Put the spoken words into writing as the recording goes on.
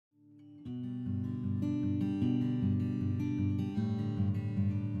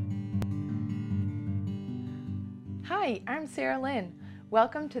Hi, I'm Sarah Lynn.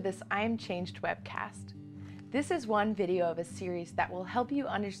 Welcome to this I Am Changed webcast. This is one video of a series that will help you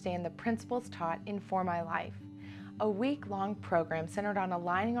understand the principles taught in For My Life, a week-long program centered on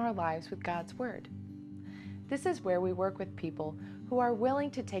aligning our lives with God's Word. This is where we work with people who are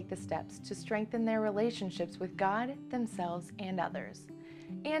willing to take the steps to strengthen their relationships with God, themselves, and others,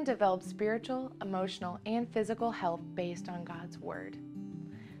 and develop spiritual, emotional, and physical health based on God's Word.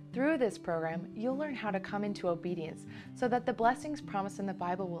 Through this program, you'll learn how to come into obedience so that the blessings promised in the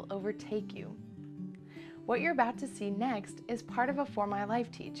Bible will overtake you. What you're about to see next is part of a For My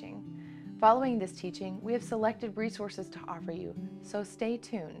Life teaching. Following this teaching, we have selected resources to offer you, so stay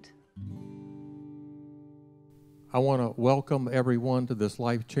tuned. I want to welcome everyone to this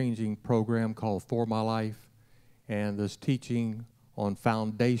life-changing program called For My Life and this teaching on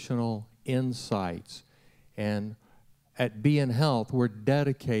foundational insights. And at Be in Health, we're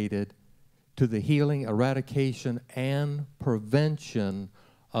dedicated to the healing, eradication, and prevention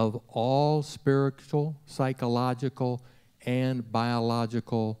of all spiritual, psychological, and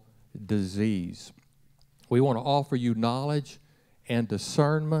biological disease. We want to offer you knowledge and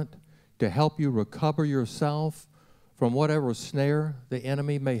discernment to help you recover yourself from whatever snare the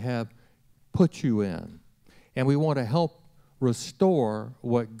enemy may have put you in. And we want to help restore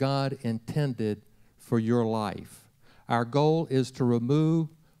what God intended for your life. Our goal is to remove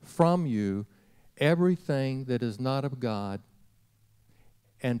from you everything that is not of God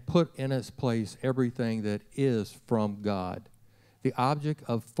and put in its place everything that is from God. The object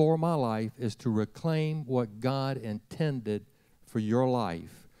of For My Life is to reclaim what God intended for your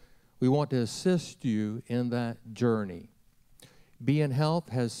life. We want to assist you in that journey. Be in Health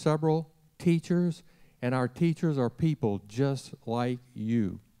has several teachers, and our teachers are people just like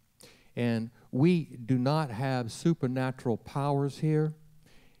you. And we do not have supernatural powers here.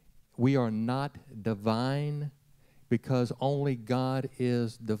 We are not divine because only God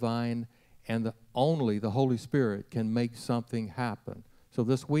is divine, and only the Holy Spirit can make something happen. So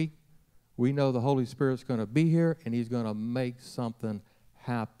this week, we know the Holy Spirit's going to be here, and He's going to make something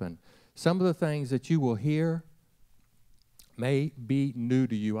happen. Some of the things that you will hear may be new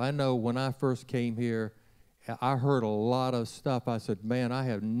to you. I know when I first came here, I heard a lot of stuff. I said, man, I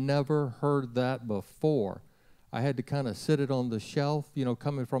have never heard that before. I had to kind of sit it on the shelf, you know,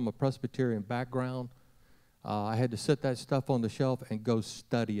 coming from a Presbyterian background. I had to sit that stuff on the shelf and go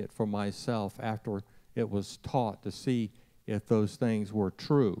study it for myself after it was taught to see if those things were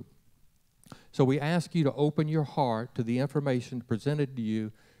true. So we ask you to open your heart to the information presented to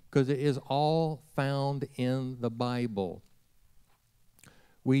you because it is all found in the Bible.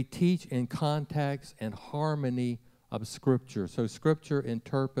 We teach in context and harmony of Scripture. So Scripture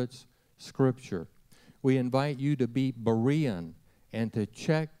interprets Scripture. We invite you to be Berean and to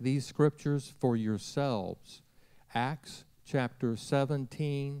check these Scriptures for yourselves. Acts chapter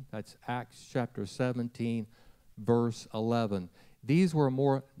 17, that's Acts chapter 17, verse 11. These were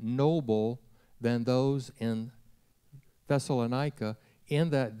more noble than those in Thessalonica in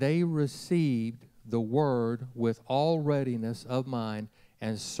that they received the word with all readiness of mind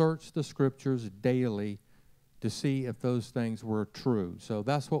and search the Scriptures daily to see if those things were true. So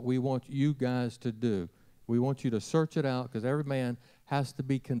that's what we want you guys to do. We want you to search it out because every man has to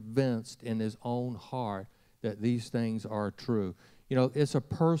be convinced in his own heart that these things are true. You know, it's a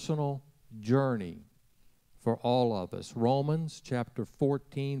personal journey for all of us. Romans chapter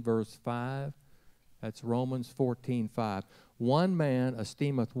 14, verse 5. That's Romans 14:5. One man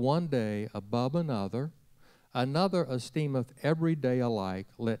esteemeth one day above another, another esteemeth every day alike.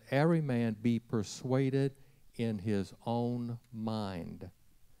 Let every man be persuaded in his own mind.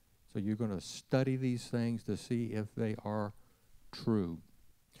 So you're going to study these things to see if they are true.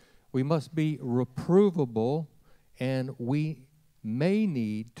 We must be reprovable, and we may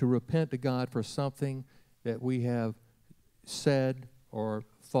need to repent to God for something that we have said or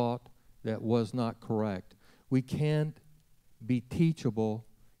thought that was not correct. We can't be teachable.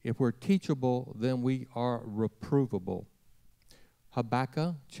 If we're teachable, then we are reprovable.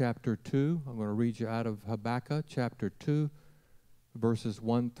 Habakkuk chapter 2, I'm going to read you out of Habakkuk chapter 2, verses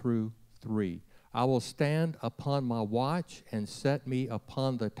 1 through 3. I will stand upon my watch and set me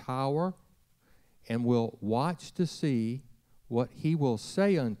upon the tower, and will watch to see what he will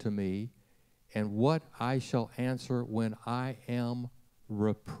say unto me, and what I shall answer when I am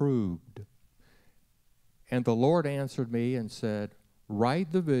reproved. And the Lord answered me and said,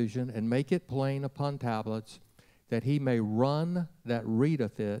 write the vision and make it plain upon tablets, that he may run that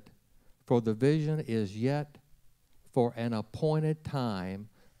readeth it, for the vision is yet for an appointed time,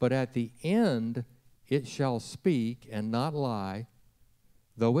 but at the end it shall speak and not lie.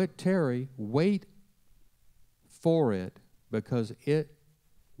 Though it tarry, wait for it, because it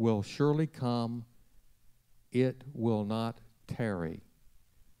will surely come, it will not tarry.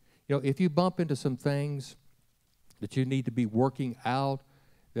 You know, if you bump into some things that you need to be working out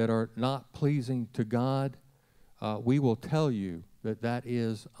that are not pleasing to God, we will tell you that that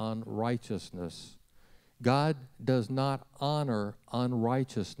is unrighteousness. God does not honor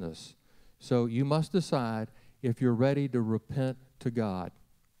unrighteousness. So you must decide if you're ready to repent to God.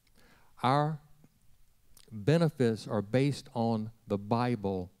 Our benefits are based on the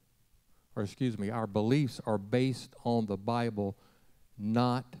Bible, our beliefs are based on the Bible,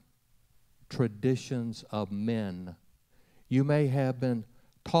 not traditions of men. You may have been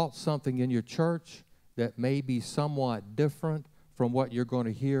taught something in your church that may be somewhat different from what you're going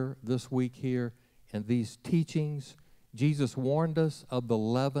to hear this week here in these teachings. Jesus warned us of the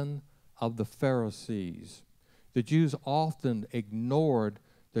leaven of the Pharisees. The Jews often ignored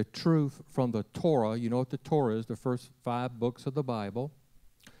the truth from the Torah. You know what the Torah is, the first 5 books of the Bible,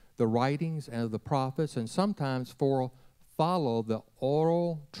 the writings and the prophets, and sometimes follow the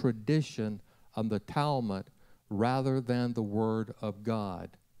oral tradition of the Talmud rather than the Word of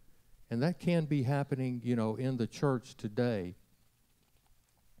God. And that can be happening, you know, in the church today.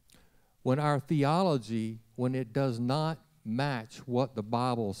 When our theology, when it does not match what the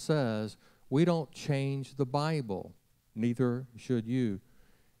Bible says, we don't change the Bible. Neither should you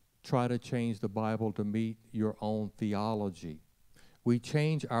try to change the Bible to meet your own theology. We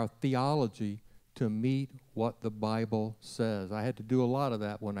change our theology to meet what the Bible says. I had to do a lot of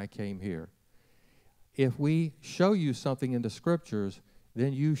that when I came here. If we show you something in the Scriptures,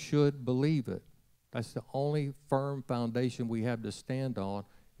 then you should believe it. That's the only firm foundation we have to stand on,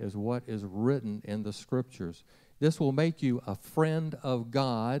 is what is written in the Scriptures. This will make you a friend of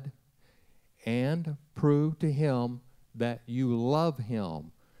God and prove to Him that you love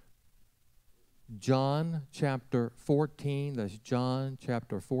Him. John chapter 14, that's John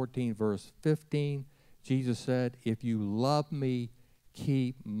chapter 14, verse 15, Jesus said, "If you love me,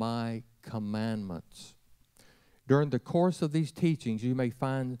 keep my commandments." During the course of these teachings, you may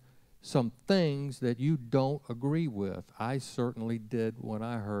find some things that you don't agree with. I certainly did when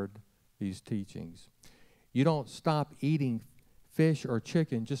I heard these teachings. You don't stop eating fish or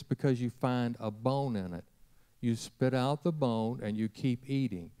chicken just because you find a bone in it. You spit out the bone and you keep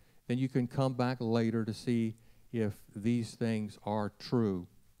eating. Then you can come back later to see if these things are true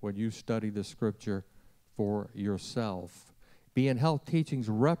when you study the Scripture for yourself. Being health teachings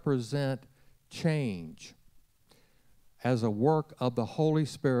represent change. As a work of the Holy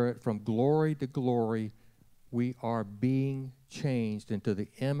Spirit, from glory to glory, we are being changed into the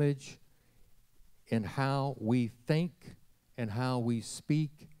image in how we think and how we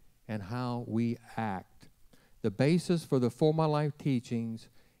speak and how we act. The basis for the For My Life teachings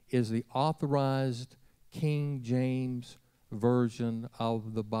is the authorized King James version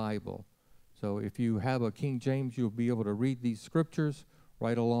of the Bible. So if you have a King James, you'll be able to read these scriptures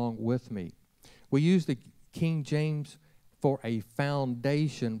right along with me. We use the King James for a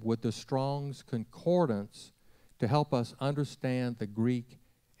foundation with the Strong's Concordance to help us understand the Greek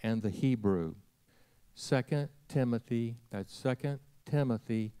and the Hebrew. 2 Timothy, that's 2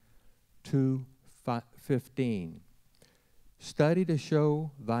 Timothy 2:15. Study to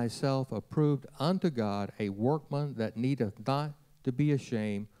show thyself approved unto God, a workman that needeth not to be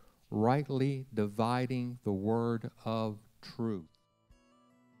ashamed, rightly dividing the word of truth.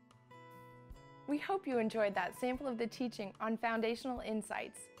 We hope you enjoyed that sample of the teaching on foundational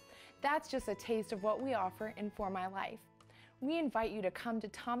insights. That's just a taste of what we offer in For My Life. We invite you to come to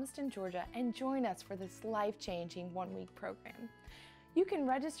Thomaston, Georgia and join us for this life-changing one-week program. You can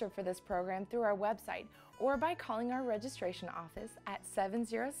register for this program through our website or by calling our registration office at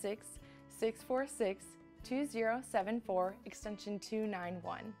 706-646-2074, extension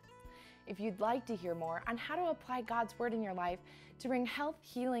 291. If you'd like to hear more on how to apply God's Word in your life to bring health,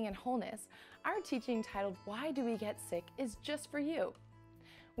 healing, and wholeness, our teaching titled Why Do We Get Sick is just for you.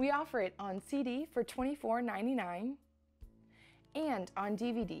 We offer it on CD for $24.99 and on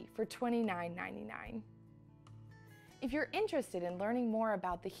DVD for $29.99. If you're interested in learning more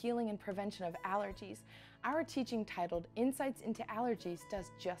about the healing and prevention of allergies, our teaching titled Insights into Allergies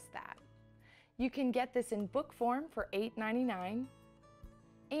does just that. You can get this in book form for $8.99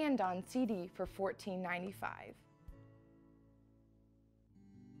 and on CD for $14.95.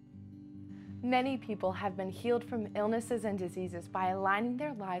 Many people have been healed from illnesses and diseases by aligning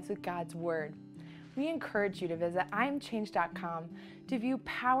their lives with God's Word. We encourage you to visit IamChanged.com to view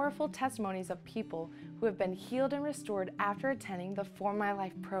powerful testimonies of people who have been healed and restored after attending the For My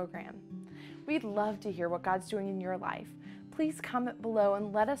Life program. We'd love to hear what God's doing in your life. Please comment below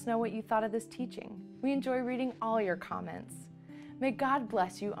and let us know what you thought of this teaching. We enjoy reading all your comments. May God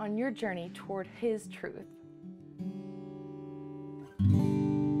bless you on your journey toward His truth.